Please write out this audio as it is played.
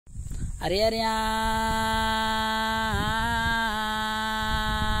అరే అరే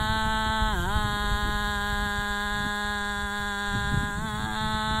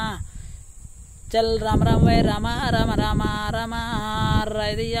చల్ రామ రామ వై రామ రామ రామ రామ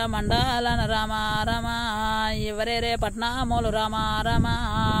రైదియ మండలన రామ రామ ఎవరేరే పట్నామూలు రామ రామ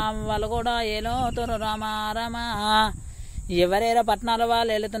వాళ్ళు కూడా ఏలోతురు రామ రామ ఎవరేరే పట్టణాల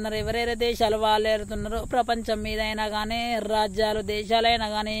వాళ్ళు వెళుతున్నారు, ఎవరేరే దేశాలు వాళ్ళు వెళుతున్నారు. ప్రపంచం మీదైనా కానీ రాజ్యాలు దేశాలైనా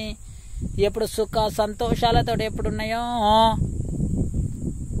కానీ ఎప్పుడు సుఖ సంతోషాలతో ఎప్పుడున్నాయో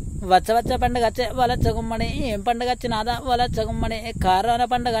వచ్చ పండుగ వచ్చే వలచ్చ గుమ్మడి. ఏం పండుగ వచ్చినాదా వలచ్చ గుమ్మడి. కరోనా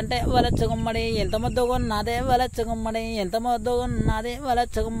పండుగ అంటే వలచ్చ గుమ్మడి. ఎంత ముద్దు కొన్నదే వలచ్చ గుమ్మడి, ఎంత ముద్దు కొన్నది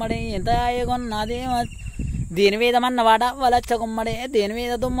వలచ్చ గుమ్మడి, ఎంత కొన్నది దీని మీద మన్నవాడ వలచ్చ గుమ్మడి, దీని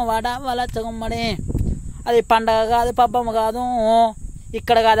మీద దుమ్మవాడ వలచ్చ గుమ్మడి. అది పండగ కాదు, పబ్బము కాదు,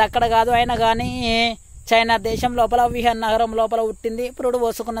 ఇక్కడ కాదు అక్కడ కాదు. అయినా కానీ చైనా దేశం లోపల విహాన్ నగరం లోపల పుట్టింది, పురుడు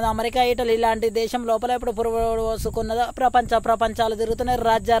పోసుకున్నది. అమెరికా ఇటలీ ఇలాంటి దేశం లోపల ఇప్పుడు పురుడు పోసుకున్నదో ప్రపంచాలు తిరుగుతున్నాయి.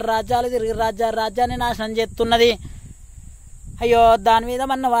 రాజ్యాలు తిరిగి రాజ్యాన్ని నాశనం చేస్తున్నది. అయ్యో దాని మీద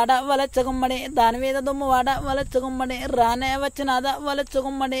మన్నవాడ వలచ్చ గుమ్మడి, దాని మీద దుమ్మవాడ వలచ్చ గుమ్మడి, రానే వచ్చినాద వలచ్చ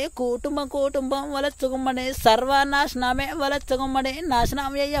గుమ్మడి, కుటుంబం వలచ్చ గుమ్మడి, సర్వనాశనమే వలచ్చ గుమ్మడి,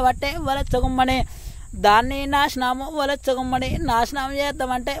 నాశనం అయ్యబట్టే వలచ్చ గుమ్మడి. దాన్ని నాశనము వలచ్చ గుమ్మడి, నాశనం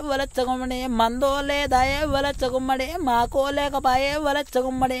చేద్దామంటే వలచ్చ గుమ్మడి. మందో లేదాయే వలచ్చ గుమ్మడి, మాకో లేకపాయే వలచ్చ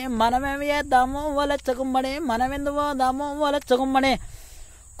గుమ్మడి. మనమేమి చేద్దాము వలచ్చ గుమ్మడి, మనమెందు పోదాము వలచ్చ గుమ్మడి.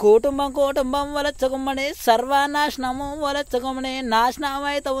 కుటుంబం వలచ్చ గుమ్మడి, సర్వనాశనము వలచ్చ గుమ్మడి, నాశనం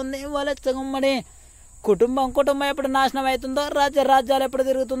అయితే ఉంది వలచ్చ గుమ్మడి. కుటుంబం ఎప్పుడు నాశనం అవుతుందో రాజ్యాలు ఎప్పుడు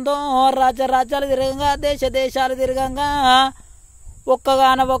తిరుగుతుందో, రాజ్యాలు తిరగంగా దేశాలు తిరగంగా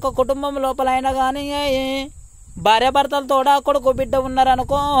ఒక్క కుటుంబం లోపలైనా కానీ భార్యాభర్తలతోడా కొడుకు బిడ్డ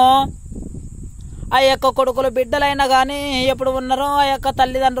ఉన్నారనుకో, ఆ యొక్క కొడుకులు బిడ్డలైనా కానీ ఎప్పుడు ఉన్నారో, ఆ యొక్క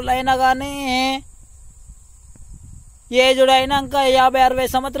తల్లిదండ్రులైనా కానీ ఏజుడు అయినాక 50-60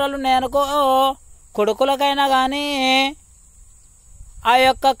 సంవత్సరాలు ఉన్నాయనుకో, కొడుకులకైనా కానీ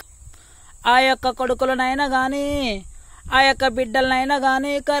ఆ యొక్క కొడుకులనైనా కానీ ఆ యొక్క బిడ్డలనైనా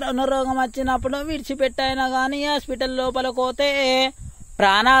కానీ కరోనా రోగం వచ్చినప్పుడు విడిచిపెట్టైనా కానీ హాస్పిటల్ లోపలికి పోతే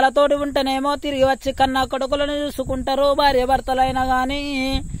ప్రాణాలతోటి ఉంటేనేమో తిరిగి వచ్చి కన్నా కొడుకులను చూసుకుంటారు భార్య భర్తలైనా కానీ,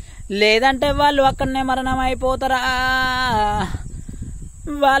 లేదంటే వాళ్ళు అక్కడనే మరణం అయిపోతారా.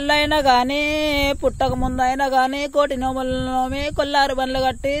 వాళ్ళైనా కానీ పుట్టక ముందు అయినా కానీ కోటి నోములనోమి కొల్లారు బండ్లు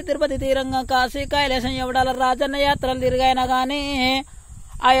కట్టి తిరుపతి తీరంగా కాశీ కైలాసం ఎవడాల రాజన్న యాత్రలు తిరిగైనా కానీ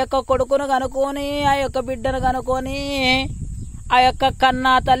ఆ యొక్క కొడుకును కనుక్కొని ఆ యొక్క బిడ్డను కనుక్కొని ఆ యొక్క కన్న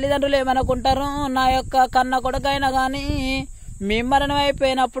తల్లిదండ్రులు ఏమనుకుంటారు, నా యొక్క కన్న కొడుకైనా కానీ మీ మరణం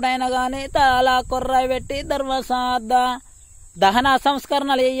అయిపోయినప్పుడైనా కానీ తలా కొర్రాయి పెట్టి ధర్మసాద దహన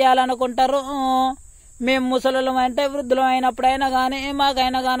సంస్కరణలు వేయాలనుకుంటారు. మేము ముసలులం అంటే వృద్ధులం అయినప్పుడైనా కానీ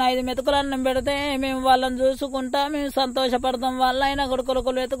మాకైనా కానీ 5 మెతుకులు అన్నం పెడితే మేము వాళ్ళని చూసుకుంటా మేము సంతోషపడతాం, వాళ్ళైనా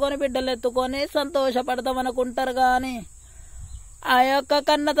కొడుకులు ఎత్తుకొని బిడ్డలు ఎత్తుకొని సంతోషపడతాం అనుకుంటారు. కానీ ఆ యొక్క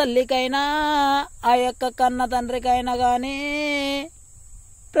కన్న తల్లికైనా ఆ యొక్క కన్న తండ్రికైనా కానీ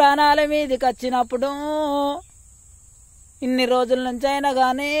ప్రాణాల మీదకి వచ్చినప్పుడు ఇన్ని రోజుల నుంచి అయినా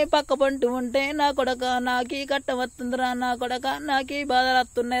కానీ పక్క పంటి ఉంటే నా కొడక నాకీ కట్టం వస్తుందిరా, నా కొడక నాకీ బాధలు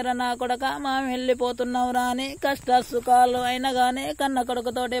వస్తున్నాయిరా, నా కొడక మేము వెళ్ళిపోతున్నావురా అని కష్ట సుఖాలు అయినా కానీ కన్న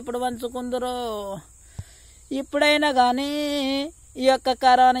కొడుకుతోటి ఎప్పుడు పంచుకుందరో. ఇప్పుడైనా కానీ ఈ యొక్క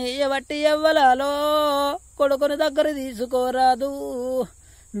కరోనా బట్టి ఎవ్వలాలో కొడుకుని దగ్గర తీసుకోరాదు,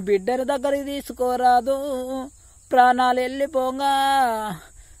 బిడ్డని దగ్గర తీసుకోరాదు. ప్రాణాలు వెళ్ళిపోగా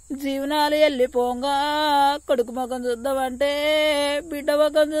జీవనాలు వెళ్ళిపోగా కొడుకు ముఖం చూద్దామంటే బిడ్డ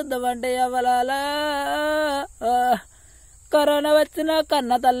ముఖం చూద్దామంటే ఎవ్వలాలా. కరోనా వచ్చిన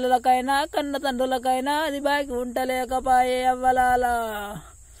కన్న తల్లులకైనా కన్న తండ్రులకైనా అది బాకి ఉంటలేకపాయే ఎవ్వలాలా.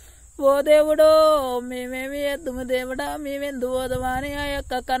 ఓ దేవుడో మేమేమి ఎద్దుము దేవుడా మేమెందు పోదామా అని ఆ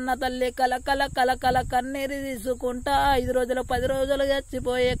యొక్క కన్న తల్లి కల కన్నీరు తీసుకుంటా 5 రోజులు 10 రోజులు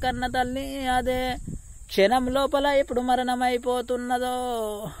చచ్చిపోయే కన్న తల్లి అదే క్షణం లోపల ఇప్పుడు మరణం అయిపోతున్నదో.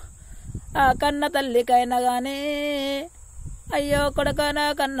 ఆ కన్న తల్లికైనా కానీ అయ్యో కొడక నా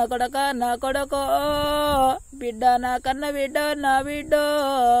కన్న కొడక నా కొడకో, బిడ్డ నా కన్న బిడ్డ నా బిడ్డో,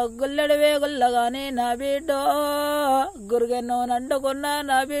 గుల్లెడవే గుల్లగాని నా బిడ్డో, గురుగెన్నో నండుకున్నా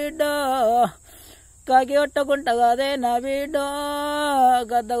నా బిడ్డో, కాకి కొట్టకుంట కాదే నా బిడ్డో,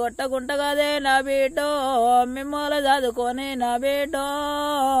 గద్ద కొట్టకుంట కాదే నా బిడ్డో, మిమ్మల్ని చదువుకొని నా బిడ్డో,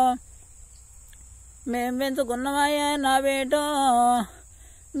 మేం పెంచుకున్నామయ్యా నా బిడ్డో,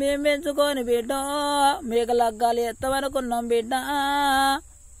 మేం పెంచుకొని బిడ్డ మీకు లగ్గాలు ఎత్తమనుకున్నాం బిడ్డ,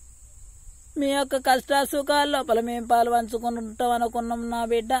 మీ యొక్క కష్ట సుఖాల లోపల మేము పాలు పంచుకుంటాం అనుకున్నాం నా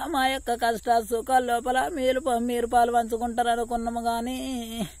బిడ్డ, మా యొక్క కష్ట సుఖాల లోపల మీరు పాలు పంచుకుంటారు అనుకున్నాము. కానీ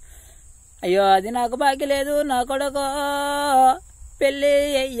అయ్యో అది నాకు బాకి లేదు నా కొడుకో పెళ్ళి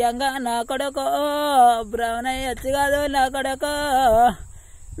అయ్యంగా నా కొడుకో బ్రహ్మణయ్య వచ్చి కాదు నా కొడుకో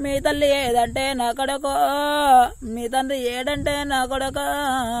మీ తల్లి ఏదంటే నా కొడుకో మీ తండ్రి ఏడంటే నా కొడుకో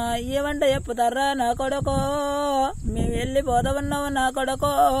ఏమంటే చెప్పుతారా నా కొడుకో మేము వెళ్ళిపోతా ఉన్నావు నా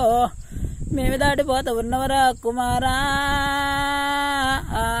కొడుకో మేము దాటిపోతా ఉన్నవరా కుమారా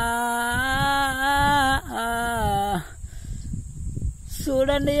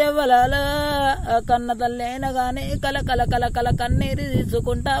చూడండి ఎవ్వలాల కన్న తల్లి అయినా గాని కల కల కల కల కన్నీరు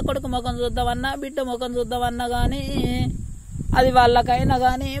తీసుకుంటా కొడుకు ముఖం చూద్దామన్నా బిడ్డ ముఖం చూద్దామన్నా గాని అది వాళ్ళకైనా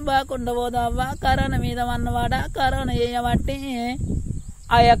గాని బాకుండా పోదావా కరోనా మీద అన్నవాడ కరోనా చేయబట్టి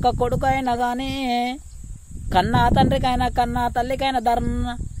ఆ యొక్క కొడుకు అయినా గాని కన్నా తండ్రికైనా కన్నా తల్లికైనా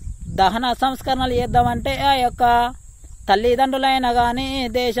దహన సంస్కరణలు చేద్దామంటే ఆ యొక్క తల్లిదండ్రులైనా గాని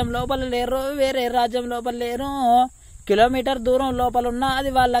దేశం లోపల లేరు వేరే రాజ్యం లోపల లేరు కిలోమీటర్ దూరం లోపల ఉన్న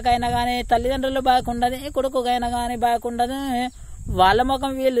అది వాళ్ళకైనా గాని తల్లిదండ్రులు బాగుండదు కొడుకుకైనా గాని బాగుండదు వాళ్ళ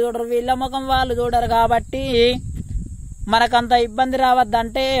ముఖం వీళ్ళు చూడరు వీళ్ళ ముఖం వాళ్ళు చూడరు కాబట్టి మనకంత ఇబ్బంది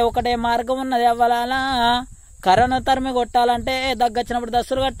రావద్దంటే ఒకటే మార్గం ఉన్నది అవ్వాల కరోనా తరిమి కొట్టాలంటే దగ్గొచ్చినప్పుడు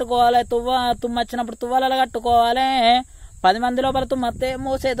దస్సులు కట్టుకోవాలి తుమ్మొచ్చినప్పుడు తువ్వాలలు కట్టుకోవాలి 10 మంది లోపల తుమ్మత్తే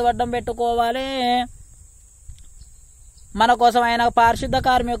మూసేతి వడ్డం పెట్టుకోవాలి మన కోసం అయిన పారిశుద్ధ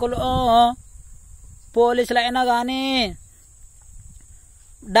కార్మికులు పోలీసులైనా కానీ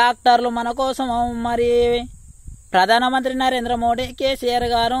డాక్టర్లు మన కోసం మరి ప్రధానమంత్రి నరేంద్ర మోడీ కేసీఆర్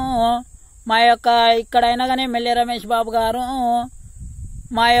గారు మా యొక్క ఇక్కడైనా కానీ ఎమ్మెల్యే రమేష్ బాబు గారు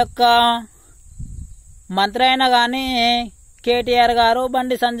మా యొక్క మంత్రి అయినా కానీ కేటీఆర్ గారు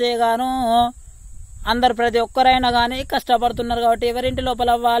బండి సంజయ్ గారు అందరు ప్రతి ఒక్కరైనా కానీ కష్టపడుతున్నారు కాబట్టి ఎవరింటి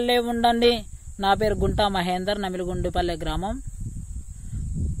లోపల వాళ్ళే ఉండండి. నా పేరు గుంటా మహేందర్, నమిలిగుండిపల్లె గ్రామం.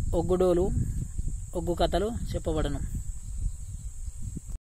 ఒగ్గుడోలు ఒగ్గు కథలు చెప్పబడను.